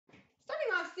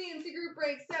CNC Group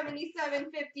Break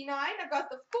 7759. I've got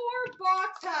the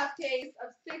 4-box half case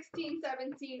of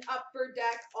 16-17 Upper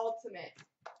Deck Ultimate.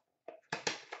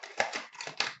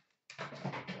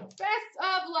 Best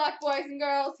of luck, boys and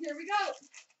girls. Here we go.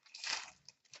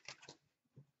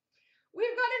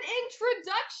 We've got an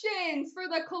introductions for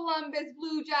the Columbus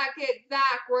Blue Jackets,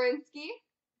 Zach Werenski.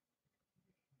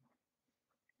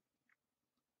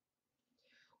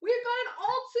 We've got an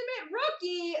Ultimate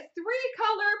Rookie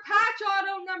 3-color patch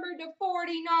auto number to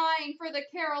 49 for the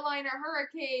Carolina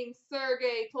Hurricanes,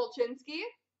 Sergei Tolchinsky.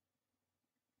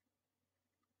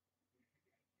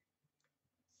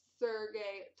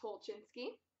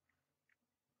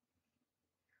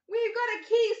 We've got a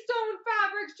Keystone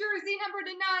Fabrics jersey number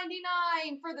to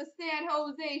 99 for the San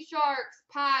Jose Sharks,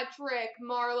 Patrick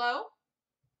Marleau.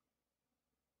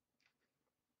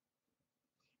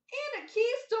 And a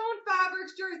Keystone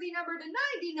Fabrics jersey number to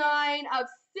 99 of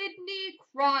Sidney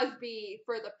Crosby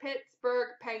for the Pittsburgh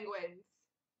Penguins.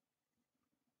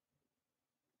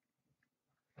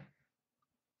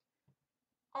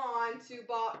 On to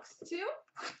box 2.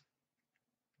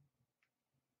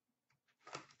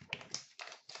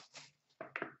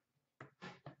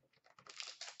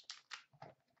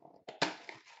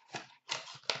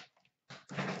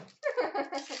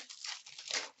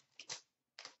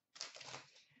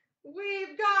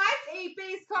 We've got a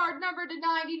base card number to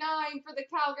 99 for the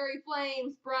Calgary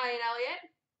Flames, Brian Elliott.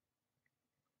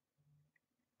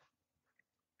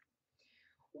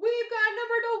 We've got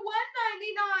number to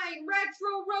 199,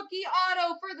 retro rookie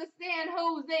auto for the San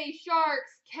Jose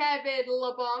Sharks, Kevin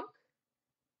LeBlanc.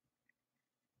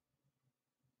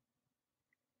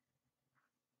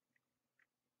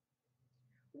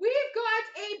 We've got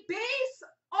a base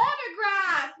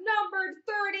autograph numbered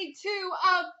 32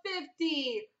 of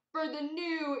 50 for the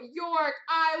New York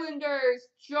Islanders,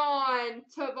 John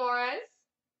Tavares.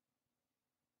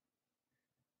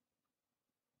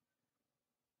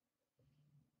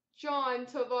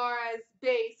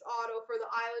 Base auto for the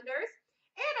Islanders.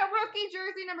 And a rookie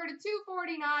jersey number to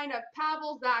 249 of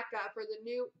Pavel Zacha for the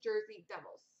New Jersey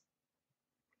Devils.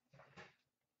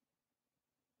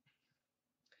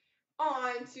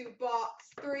 On to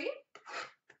box 3.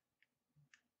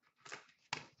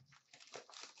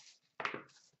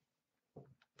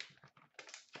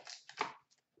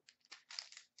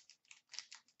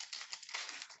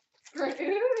 Ooh.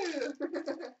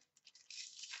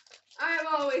 I'm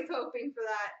always hoping for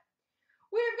that.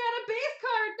 We've got a base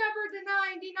card number to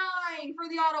 99 for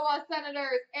the Ottawa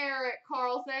Senators, Erik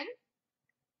Karlsson.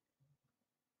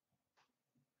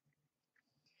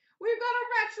 We've got a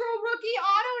retro rookie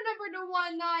auto number to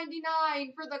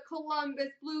 199 for the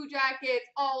Columbus Blue Jackets,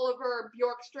 Oliver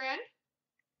Bjorkstrand.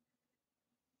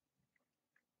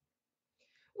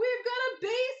 We've got a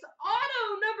base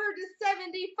auto number to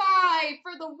 75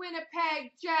 for the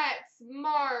Winnipeg Jets,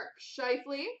 Mark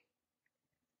Scheifele.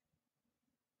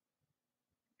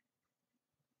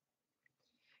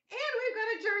 And we've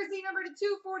got a jersey number to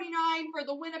 249 for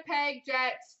the Winnipeg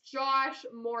Jets, Josh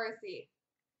Morrissey.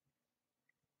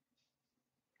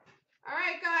 All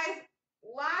right, guys,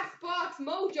 last box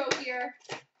mojo here.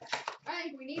 I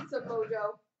think we need some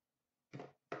mojo.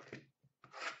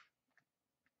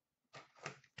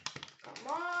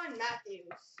 Come on,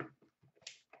 Matthews.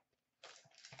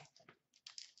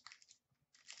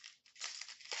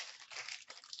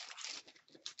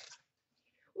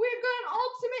 We've got an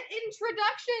ultimate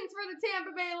introductions for the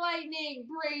Tampa Bay Lightning,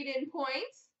 Braden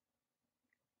Point.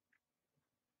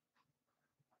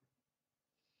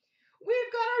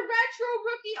 We've got a retro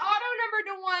rookie auto number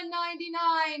to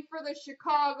 199 for the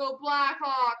Chicago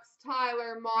Blackhawks,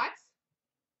 Tyler Mott.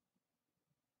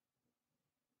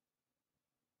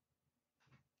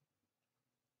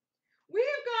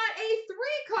 We've got a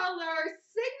 3-color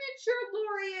Signature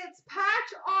Laureates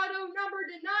patch auto number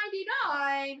to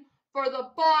 99 for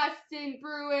the Boston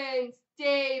Bruins,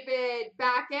 David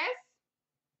Backes.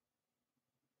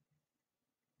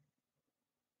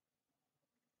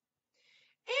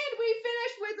 And we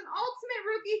finish with an ultimate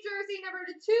rookie jersey number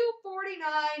to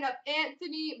 249 of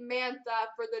Anthony Mantha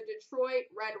for the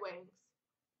Detroit Red Wings.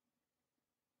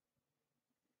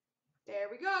 There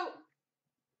we go.